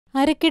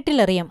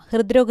അരക്കെട്ടിലറിയാം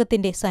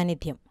ഹൃദ്രോഗത്തിന്റെ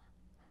സാന്നിധ്യം.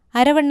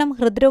 അരവണ്ണം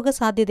ഹൃദ്രോഗ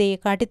സാധ്യതയെ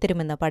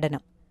കാട്ടിത്തരുമെന്ന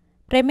പഠനം.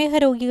 പ്രമേഹ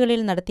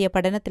രോഗികളിൽ നടത്തിയ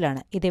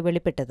പഠനത്തിലാണ് ഇത്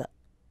വെളിപ്പെട്ടത്.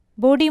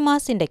 ബോഡി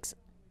മാസ് ഇൻഡെക്സ്,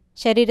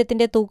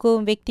 ശരീരത്തിന്റെ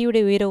തൂക്കവും വ്യക്തിയുടെ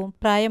ഉയരവും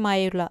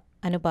പ്രായമായുള്ള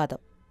അനുപാതം.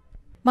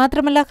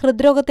 മാത്രമല്ല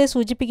ഹൃദ്രോഗത്തെ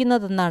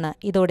സൂചിപ്പിക്കുന്നതെന്നാണ്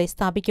ഇതോടെ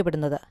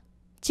സ്ഥാപിക്കപ്പെടുന്നത്.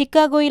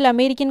 ചിക്കാഗോയിൽ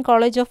അമേരിക്കൻ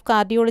കോളേജ് ഓഫ്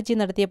കാർഡിയോളജി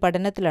നടത്തിയ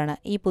പഠനത്തിലാണ്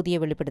ഈ പുതിയ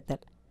വെളിപ്പെടുത്തൽ.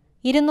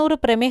 200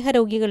 പ്രമേഹ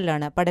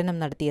രോഗികളിലാണ് പഠനം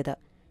നടത്തിയത്.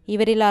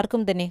 ഇവരിൽ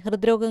ആർക്കും തന്നെ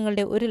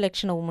ഹൃദ്രോഗങ്ങളുടെ ഒരു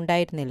ലക്ഷണവും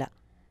ഉണ്ടായിരുന്നില്ല.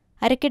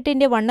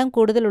 അരക്കെട്ടിന്റെ വണ്ണം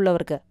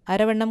കൂടുതലുള്ളവർക്ക്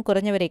അരവണ്ണം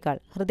കുറഞ്ഞവരേക്കാൾ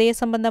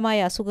ഹൃദയസംബന്ധമായ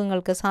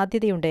അസുഖങ്ങൾക്ക്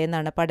സാധ്യതയുണ്ട്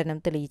എന്നാണ് പഠനം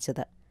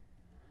തെളിയിച്ചത്.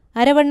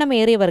 അരവണ്ണം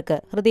ഏറിയവർക്ക്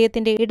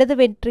ഹൃദയത്തിന്റെ ഇടത്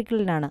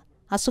വെൻട്രിക്കിളിനാണ്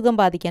അസുഖം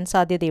ബാധിക്കാൻ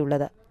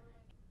സാധ്യതയുള്ളത്.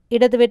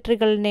 ഇടത്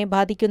വെൻട്രിക്കിളിനെ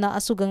ബാധിക്കുന്ന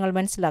അസുഖങ്ങൾ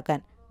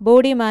മനസ്സിലാക്കാൻ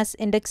ബോഡി മാസ്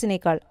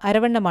ഇൻഡെക്സിനേക്കാൾ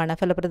അരവണ്ണമാണ്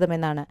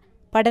ഫലപ്രദമെന്നാണ്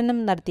പഠനം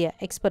നടത്തിയ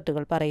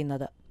എക്സ്പെർട്ടുകൾ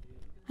പറയുന്നത്.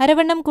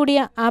 അരവണ്ണം കൂടിയ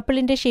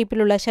ആപ്പിളിന്റെ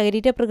ഷേപ്പിലുള്ള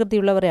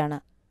ശരീരപ്രകൃതിയുള്ളവരെയാണ്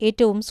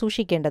ഏറ്റവും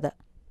സൂക്ഷിക്കേണ്ടത്.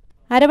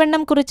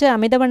 അരവണ്ണം കുറിച്ച്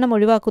അമിതവണ്ണം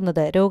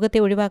ഒഴിവാക്കുന്നത് രോഗത്തെ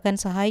ഒഴിവാക്കാൻ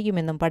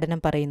സഹായിക്കുമെന്നും പഠനം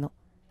പറയുന്നു.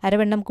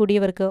 അരവണ്ണം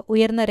കൂടിയവർക്ക്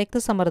ഉയർന്ന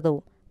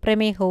രക്തസമ്മർദ്ദവും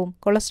പ്രമേഹവും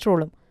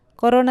കൊളസ്ട്രോളും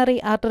കൊറോണറി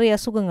ആർട്ടറി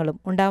അസുഖങ്ങളും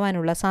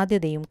ഉണ്ടാവാനുള്ള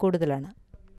സാധ്യതയും കൂടുതലാണ്.